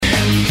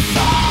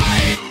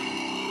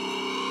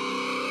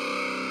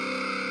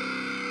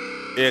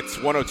It's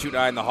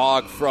 102.9 The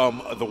Hog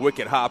from the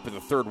Wicked Hop in the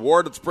Third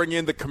Ward. Let's bring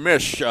in the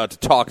Commish to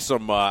talk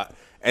some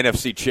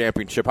NFC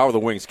Championship. How are the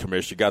wings,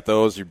 Commish? You got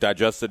those? You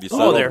digested? You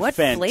Oh, they're what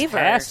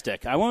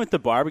fantastic. flavor? I went with the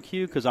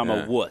barbecue because I'm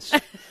a wuss.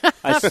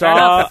 I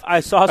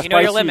saw You know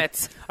your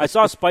limits. I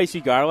saw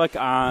spicy garlic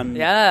on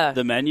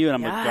the menu, and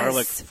I'm a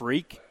garlic Yes.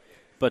 freak.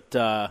 But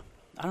I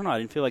don't know. I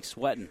didn't feel like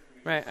sweating.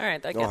 Right, all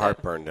right. No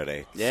heartburn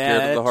today. Yeah,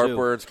 Scared of the that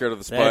heartburn, scared of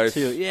the spice. That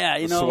too. Yeah,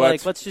 the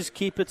sweat. let's just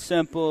keep it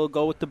simple.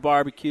 Go with the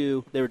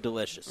barbecue. They were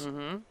delicious.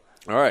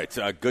 Mm-hmm. All right,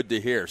 good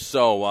to hear.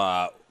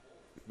 So,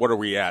 what are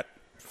we at?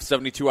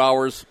 72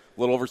 hours,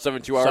 a little over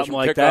 72 hours Something from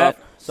like kickoff. that.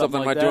 Something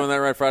Like am I that. doing that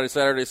right? Friday,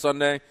 Saturday,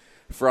 Sunday.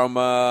 From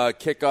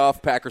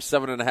kickoff, Packers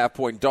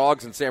 7.5-point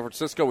dogs in San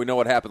Francisco. We know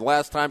what happened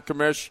last time,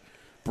 Commish.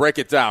 Break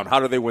it down. How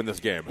do they win this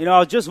game? I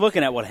was just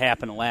looking at what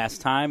happened last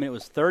time, and it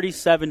was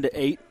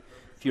 37-8.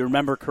 If you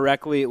remember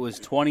correctly, it was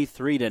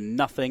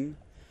 23-0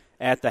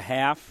 at the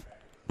half.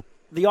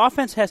 The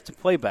offense has to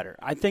play better.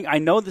 I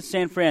know the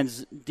San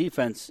Fran's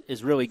defense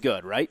is really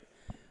good, right?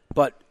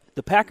 But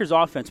the Packers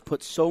offense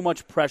put so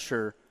much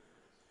pressure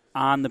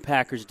on the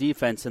Packers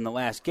defense in the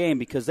last game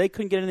because they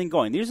couldn't get anything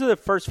going. These are the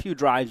first few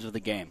drives of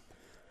the game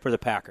for the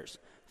Packers.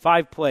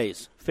 5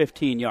 plays,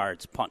 15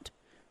 yards, punt.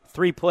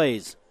 3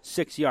 plays,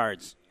 6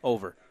 yards,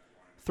 over.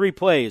 3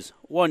 plays,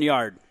 1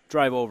 yard,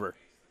 drive over.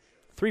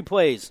 3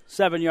 plays,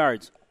 7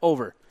 yards,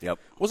 over. Yep.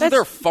 Wasn't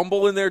there a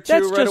fumble in there, too,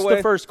 That's right just away?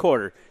 the first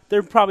quarter.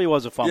 There probably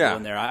was a fumble Yeah.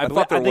 in there. I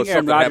thought there was think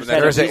Aaron something Rodgers happened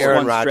had there. at least Aaron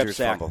one strip Rodgers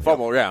sack.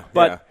 fumble. Yeah.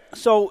 But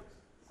so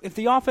if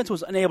the offense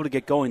was unable to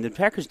get going, the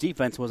Packers'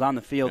 defense was on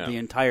the field the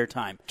entire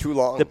time. Too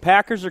long. The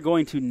Packers are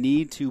going to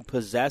need to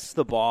possess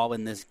the ball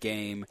in this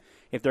game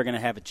if they're going to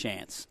have a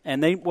chance.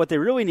 And what they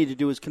really need to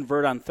do is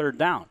convert on third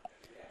down.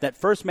 That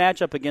first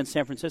matchup against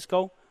San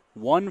Francisco,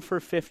 1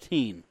 for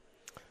 15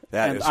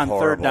 That is on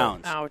horrible. third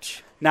downs.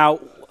 Ouch. Now,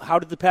 how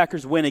did the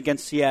Packers win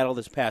against Seattle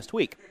this past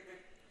week?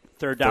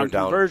 Third down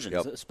conversions,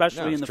 Yep.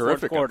 especially in the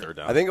fourth quarter.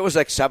 I think it was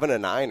like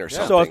 7-9 or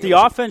something. So if the It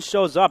was- offense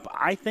shows up,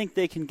 I think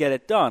they can get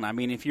it done. I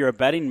mean, if you're a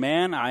betting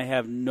man, I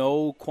have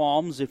no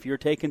qualms if you're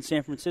taking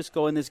San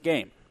Francisco in this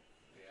game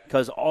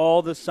because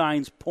all the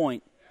signs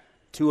point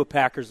to a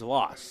Packers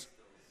loss.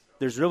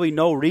 There's really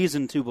no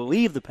reason to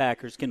believe the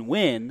Packers can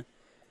win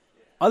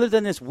other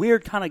than this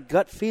weird kind of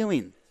gut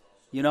feeling,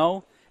 And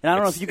I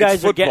don't know if you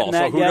guys are getting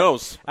that so who yet.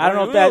 knows? I don't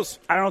know Who if knows?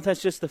 I don't know if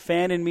that's just the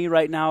fan in me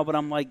right now, but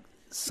I'm like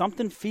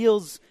something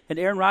feels, and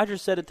Aaron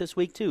Rodgers said it this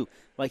week too,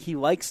 like he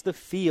likes the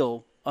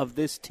feel of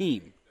this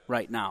team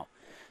right now.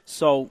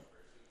 So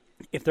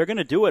if they're going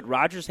to do it,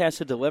 Rodgers has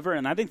to deliver,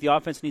 and I think the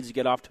offense needs to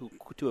get off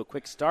to a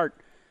quick start.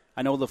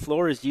 I know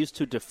LaFleur is used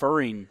to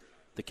deferring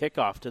the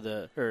kickoff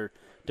or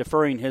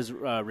deferring his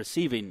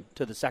receiving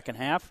to the second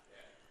half.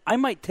 I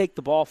might take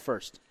the ball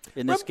first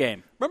in this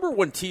game. Remember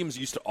when teams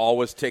used to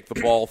always take the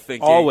ball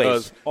thinking,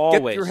 Always.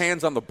 get your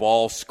hands on the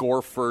ball,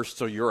 score first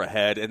so you're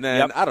ahead. And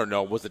then, I don't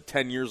know, was it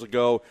 10 years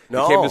ago?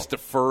 No. Became this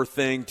defer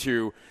thing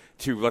to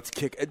let's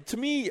kick. And to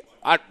me,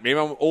 maybe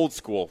I'm old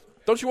school.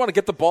 Don't you want to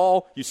get the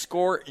ball? You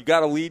score, you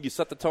got a lead, you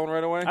set the tone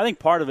right away? I think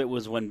part of it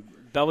was when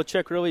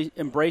Belichick really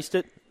embraced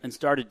it and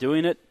started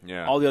doing it.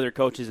 Yeah. All the other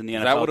coaches in the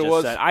NFL that what it just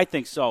was? said, I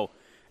think so.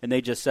 And they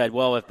just said,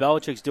 well, if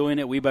Belichick's doing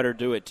it, we better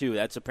do it too.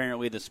 That's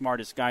apparently the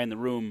smartest guy in the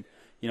room.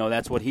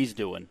 That's what he's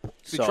doing.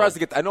 He tries to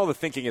get. I know the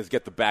thinking is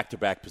get the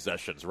back-to-back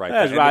possessions, right? As The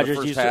end of the Rodgers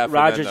first used half to,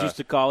 and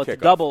then, call it the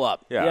kickoff. double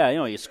up. Yeah.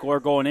 You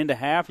score going into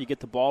half, you get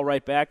the ball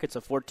right back. It's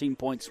a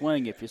 14-point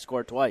swing if you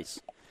score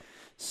twice.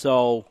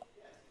 So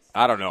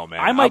I don't know, man.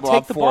 I might I'm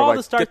take the for, ball like,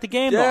 to start the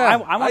game, yeah,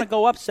 though. I want to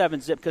go up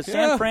 7-zip because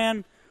San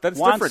Fran that's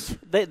wants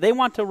different. They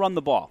want to run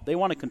the ball. They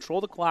want to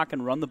control the clock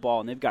and run the ball,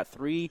 and they've got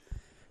 3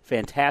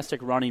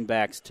 fantastic running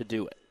backs to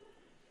do it.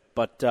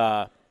 But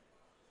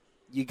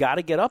you got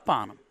to get up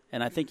on them.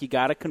 And I think you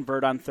got to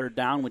convert on third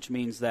down, which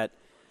means that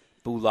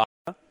Bula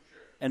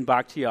and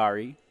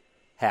Bakhtiari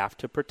have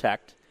to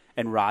protect.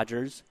 And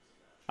Rodgers,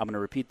 I'm going to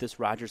repeat this,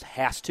 Rodgers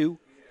has to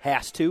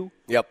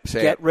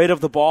get rid of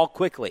the ball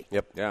quickly.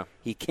 Yep. Yeah.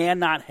 He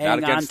cannot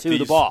hang on to the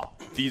these- ball.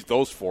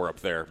 Those 4 up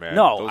there, man.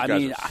 No, those I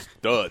guys mean, are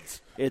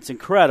studs. It's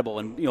incredible.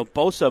 And,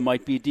 Bosa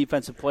might be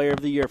Defensive Player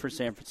of the Year for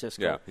San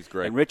Francisco. Yeah, he's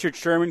great. And Richard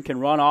Sherman can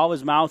run all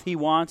his mouth he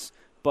wants,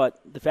 but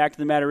the fact of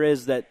the matter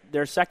is that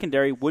their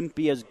secondary wouldn't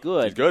be as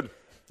good. He's good.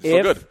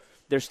 Still good.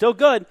 They're still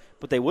good,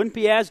 but they wouldn't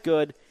be as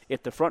good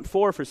if the front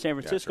 4 for San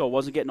Francisco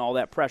wasn't getting all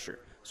that pressure.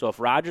 So if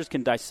Rodgers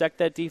can dissect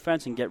that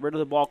defense and get rid of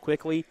the ball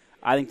quickly,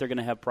 I think they're going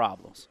to have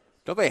problems.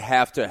 Don't they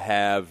have to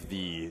have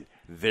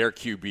their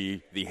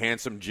QB, the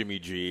handsome Jimmy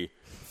G,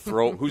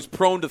 who's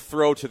prone to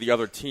throw to the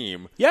other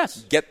team?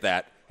 Yes. Get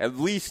that. At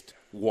least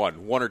one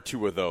or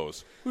two of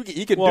those.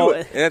 He can do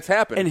it, and it's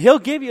happened. And he'll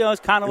give you. It's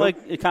kind of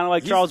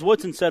like Charles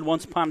Woodson said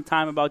once upon a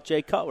time about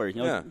Jay Cutler.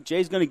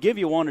 Jay's going to give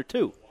you 1 or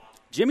 2.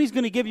 Jimmy's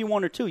going to give you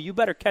 1 or 2. You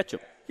better catch him.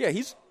 Yeah,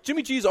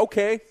 Jimmy G's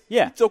okay.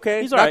 Yeah, it's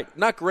okay. He's all right.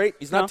 Not great.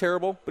 He's not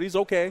terrible, but he's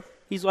okay.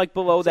 He's like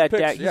below that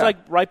picks, Dak. He's like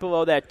right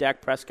below that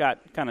Dak Prescott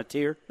kind of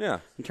tier. Yeah.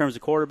 In terms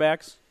of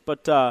quarterbacks,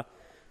 but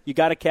you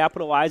got to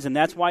capitalize, and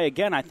that's why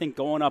again I think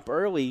going up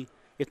early.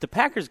 If the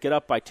Packers get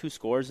up by 2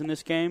 scores in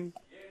this game,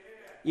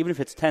 even if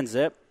it's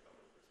 10-zip,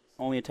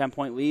 only a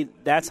 10-point lead,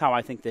 that's how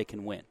I think they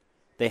can win.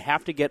 They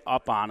have to get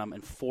up on them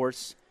and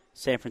force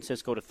San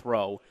Francisco to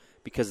throw,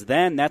 because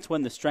then that's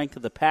when the strength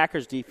of the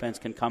Packers defense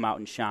can come out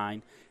and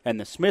shine, and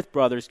the Smith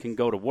brothers can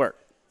go to work.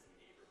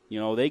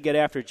 They get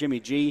after Jimmy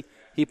G.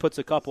 He puts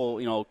a couple,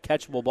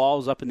 catchable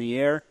balls up in the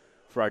air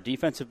for our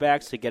defensive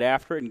backs to get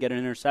after it and get an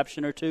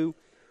interception or two.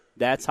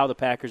 That's how the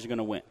Packers are going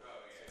to win.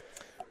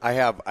 I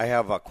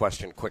have a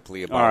question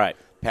quickly about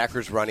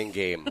Packers running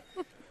game.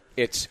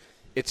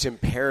 It's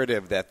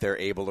imperative that they're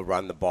able to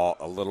run the ball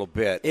a little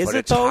bit, but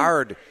it's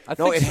hard.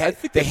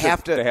 They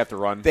have to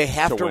run. They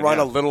have to run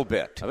a little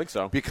bit. I think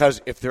so,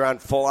 because if they're on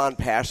full-on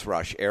pass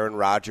rush, Aaron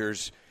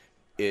Rodgers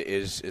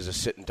is a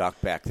sitting duck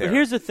back there. But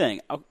here's the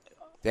thing: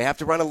 they have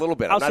to run a little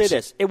bit. I'll say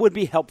this: it would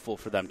be helpful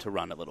for them to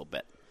run a little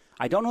bit.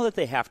 I don't know that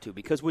they have to,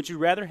 because would you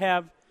rather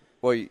have?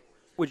 Well,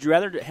 would you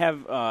rather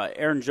have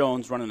Aaron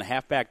Jones running a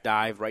halfback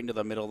dive right into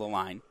the middle of the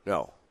line?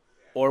 No.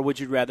 Or would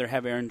you rather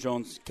have Aaron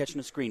Jones catching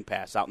a screen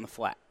pass out in the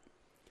flat?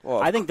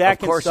 Well, I think that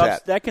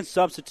can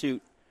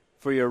substitute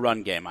for your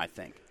run game, I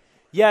think.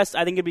 Yes,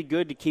 I think it'd be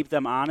good to keep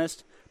them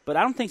honest, but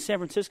I don't think San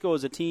Francisco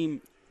is a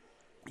team,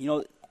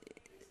 I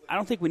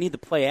don't think we need the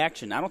play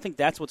action. I don't think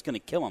that's what's going to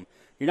kill them.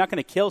 You're not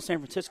going to kill San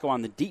Francisco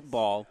on the deep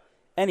ball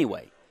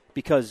anyway,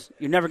 because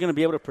you're never going to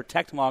be able to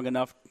protect long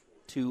enough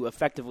to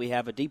effectively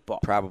have a deep ball.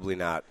 Probably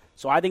not.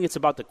 So I think it's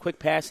about the quick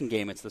passing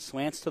game. It's the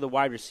slants to the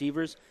wide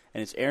receivers,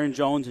 and it's Aaron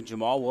Jones and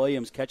Jamal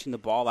Williams catching the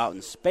ball out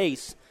in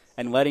space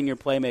and letting your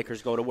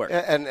playmakers go to work.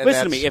 And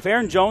listen to me. If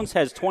Aaron Jones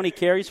has 20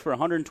 carries for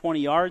 120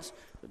 yards,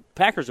 the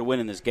Packers are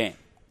winning this game.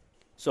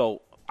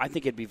 So I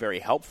think it'd be very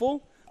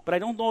helpful, but I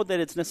don't know that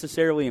it's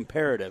necessarily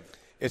imperative.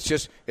 It's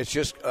just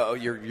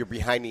you're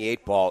behind the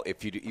eight ball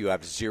if you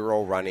have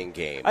zero running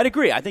game. I'd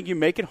agree. I think you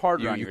make it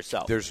harder on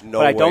yourself. There's no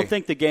but I way. don't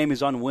think the game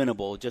is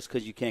unwinnable just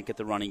because you can't get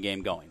the running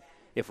game going.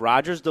 If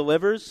Rodgers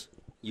delivers,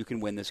 you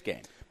can win this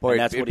game. Boy, and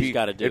that's what he's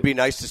got to do. It'd be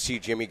nice to see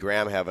Jimmy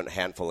Graham have a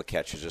handful of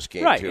catches this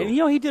game, right. too. And,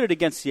 he did it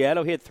against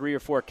Seattle. He had 3 or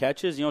 4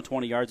 catches,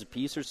 20 yards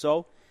apiece or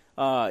so.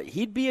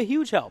 He'd be a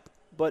huge help.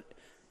 But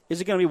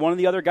is it going to be one of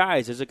the other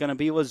guys? Is it going to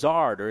be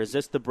Lazard? Or is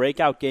this the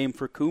breakout game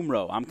for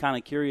Kumro? I'm kind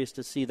of curious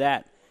to see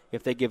that.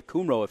 If they give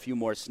Kumro a few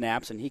more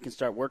snaps and he can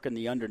start working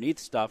the underneath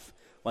stuff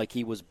like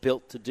he was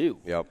built to do.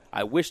 Yep.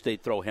 I wish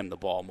they'd throw him the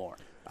ball more.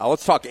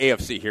 Let's talk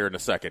AFC here in a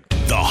second.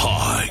 The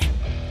Hog.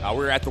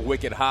 We're at the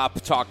Wicked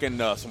Hop talking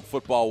some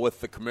football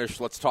with the Commish.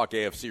 Let's talk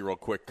AFC real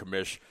quick,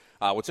 Commish.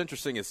 What's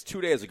interesting is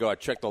 2 days ago I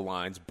checked the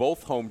lines.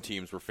 Both home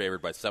teams were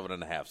favored by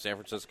 7.5, San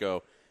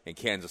Francisco and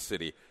Kansas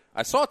City.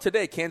 I saw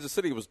today Kansas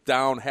City was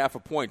down half a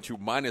point to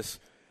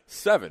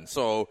 -7.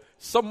 So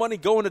some money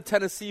going to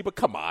Tennessee, but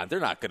come on, they're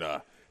not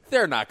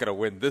gonna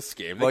win this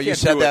game. Well, you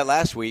said that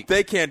last week.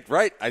 They can't,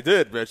 right? I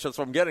did, Rich. That's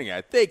what I'm getting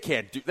at. They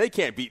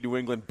can't beat New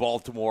England,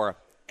 Baltimore,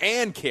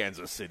 and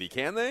Kansas City,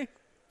 can they?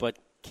 But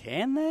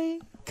can they?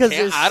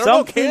 I don't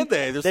know. Can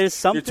they? There's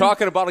something. You're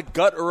talking about a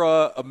gut or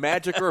a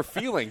magic or a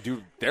feeling,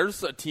 dude.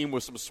 There's a team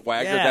with some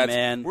swagger. Yeah,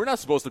 man. We're not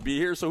supposed to be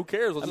here, so who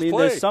cares? Let's just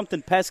play. There's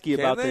something pesky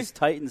about this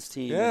Titans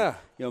team. Yeah.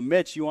 And,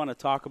 Mitch, you want to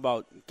talk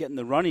about getting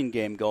the running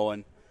game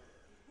going?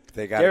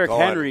 They got Derrick it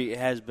going. Henry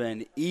has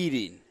been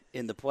eating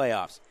in the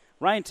playoffs.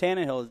 Ryan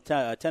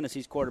Tannehill,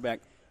 Tennessee's quarterback,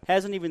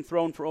 hasn't even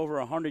thrown for over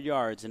 100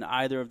 yards in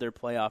either of their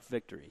playoff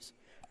victories.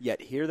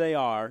 Yet here they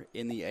are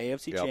in the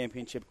AFC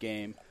Championship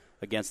game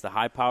against the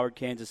high-powered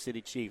Kansas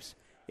City Chiefs.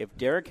 If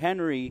Derrick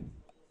Henry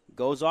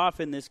goes off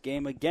in this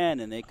game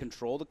again and they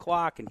control the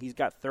clock and he's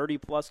got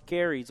 30-plus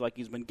carries like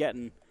he's been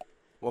getting,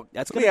 well,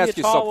 that's going to be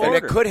a tall order.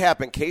 And it could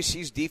happen.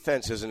 KC's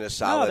defense isn't as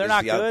solid. No, they're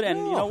not as good. And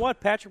you know what?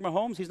 Patrick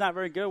Mahomes, he's not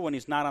very good when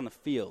he's not on the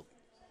field.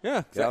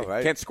 Yeah,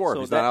 right. Can't score if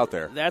he's not out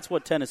there. That's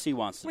what Tennessee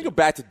wants to do. Let me go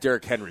back to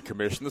Derrick Henry,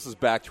 Commission. This is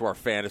back to our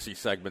fantasy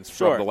segments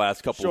from the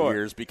last couple of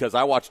years, because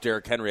I watched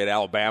Derrick Henry at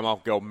Alabama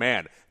go,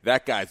 man,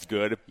 that guy's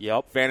good.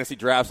 Yep. Fantasy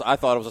drafts, I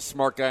thought it was a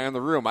smart guy in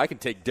the room. I can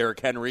take Derrick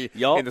Henry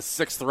in the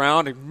 6th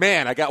round, and,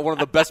 man, I got one of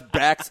the best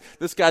backs.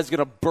 This guy's going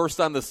to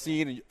burst on the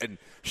scene and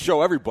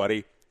show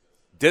everybody.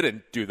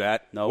 Didn't do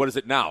that. Nope. What is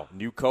it now?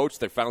 New coach?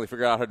 They finally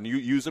figured out how to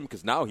use him,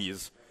 because now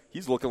he's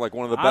looking like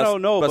one of the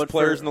best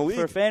players in the league.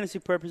 For fantasy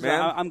purposes,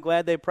 I'm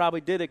glad they probably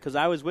did it, because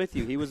I was with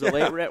you. He was a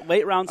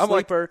late round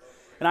sleeper,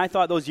 and I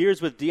thought those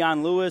years with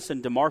Deion Lewis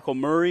and DeMarco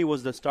Murray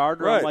was the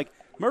starter. Right. I'm like,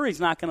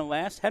 Murray's not going to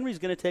last. Henry's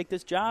going to take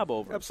this job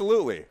over.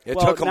 Absolutely. It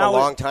took him a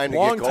long time to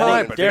get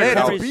going. But Derrick he's a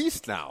Henry's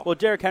beast now. Well,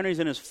 Derrick Henry's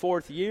in his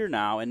 4th year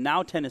now, and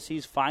now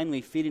Tennessee's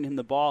finally feeding him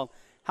the ball.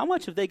 How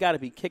much have they got to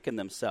be kicking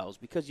themselves?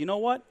 Because you know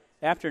what?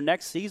 After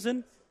next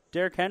season,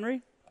 Derrick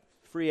Henry,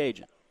 free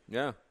agent.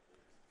 Yeah.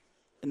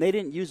 And they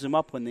didn't use him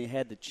up when they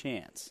had the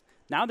chance.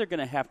 Now they're going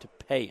to have to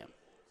pay him.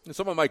 And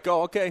someone might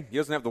go, okay, he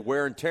doesn't have the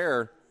wear and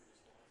tear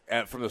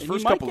from his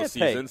first couple of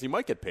seasons. He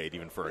might get paid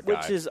even for a guy.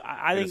 Which is,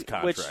 I think,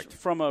 which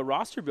from a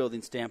roster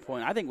building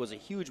standpoint, I think was a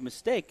huge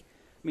mistake.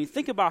 I mean,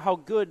 think about how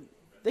good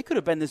they could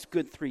have been this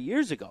good 3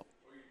 years ago.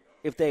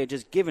 if they had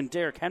just given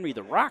Derrick Henry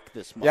the rock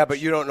this much. Yeah, but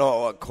you don't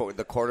know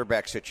the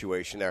quarterback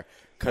situation there.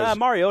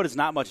 Mariota's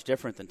not much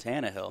different than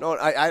Tannehill. No,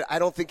 I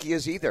don't think he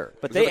is either.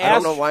 But I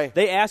don't know why.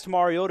 They asked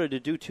Mariota to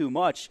do too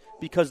much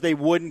because they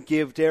wouldn't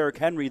give Derrick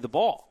Henry the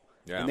ball.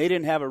 Yeah. And they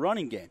didn't have a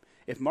running game.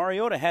 If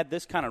Mariota had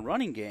this kind of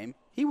running game,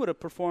 he would have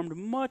performed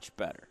much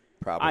better.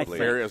 Probably.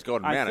 Arias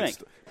going,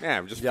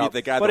 just feed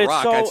the guy but the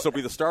rock. I'd still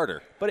be the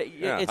starter. But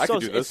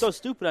it's so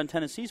stupid on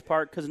Tennessee's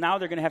part because now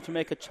they're going to have to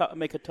make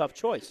a tough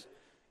choice.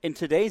 In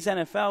today's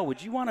NFL,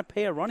 would you want to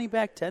pay a running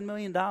back $10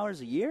 million a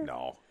year?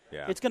 No.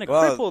 Yeah. It's going to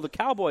cripple the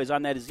Cowboys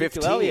on that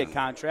Ezekiel Elliott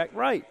contract.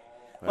 Right.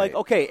 Like,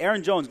 okay,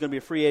 Aaron Jones is going to be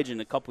a free agent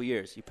in a couple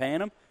years. You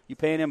paying him? You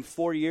paying him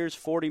 4 years,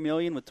 $40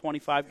 million with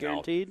 $25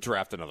 guaranteed? No,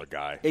 draft another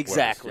guy.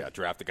 Exactly.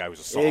 Draft the guy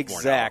who's a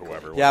sophomore now or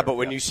whoever. Yeah, but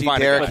when you see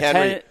Derrick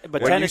Henry.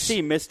 But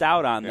Tennessee missed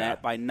out on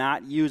that by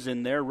not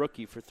using their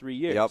rookie for 3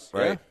 years. Yep,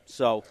 right. Yeah.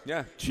 So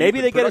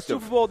maybe they get a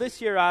Super Bowl this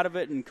year out of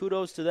it, and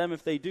kudos to them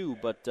if they do.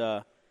 But,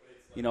 I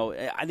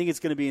think it's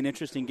going to be an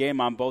interesting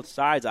game on both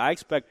sides. I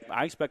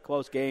expect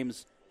close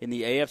games in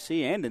the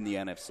AFC and in the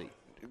NFC.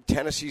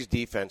 Tennessee's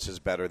defense is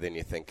better than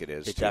you think it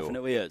is. It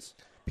definitely is.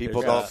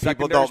 People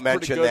don't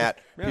mention that.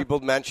 Yeah. People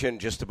mention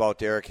just about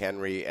Derrick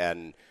Henry,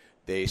 and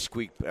they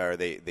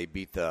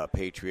beat the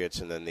Patriots,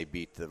 and then they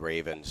beat the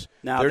Ravens.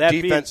 Now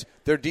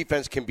their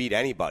defense can beat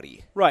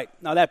anybody. Right.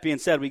 Now that being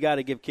said, we got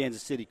to give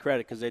Kansas City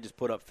credit because they just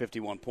put up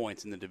 51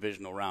 points in the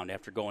divisional round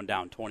after going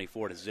down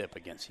 24-0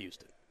 against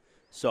Houston.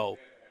 So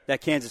that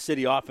Kansas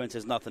City offense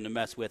has nothing to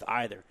mess with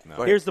either.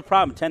 No. Here's the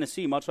problem: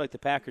 Tennessee, much like the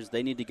Packers,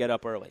 they need to get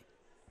up early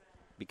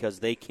because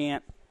they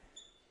can't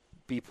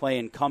be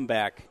playing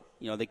comeback.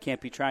 They can't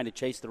be trying to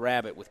chase the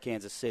rabbit with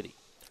Kansas City.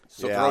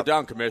 So throw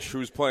down, Commish.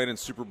 Who's playing in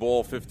Super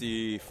Bowl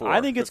 54?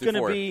 I think it's going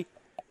to be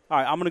 – all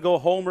right, I'm going to go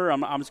Homer.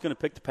 I'm just going to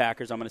pick the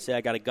Packers. I'm going to say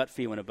I got a gut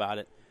feeling about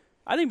it.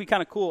 I think it'd be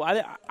kind of cool.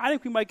 I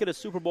think we might get a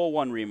Super Bowl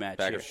I rematch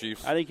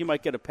Packers-Chiefs. I think you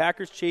might get a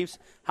Packers-Chiefs.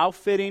 How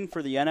fitting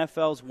for the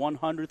NFL's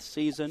 100th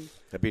season.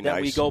 That'd be that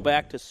nice. We go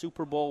back to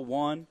Super Bowl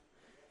I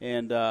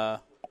and,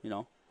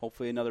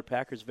 hopefully another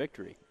Packers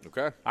victory.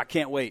 Okay. I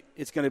can't wait.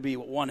 It's going to be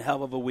one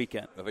hell of a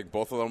weekend. I think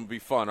both of them will be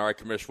fun. All right,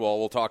 Commish,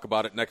 we'll talk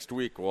about it next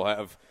week.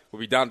 We'll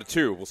be down to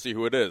 2. We'll see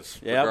who it is.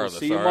 Yeah, regardless. We'll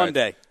see you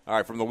Monday. All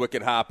right, from the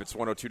Wicked Hop, it's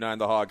 102.9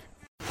 The Hog.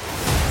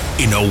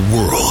 In a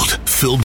world filled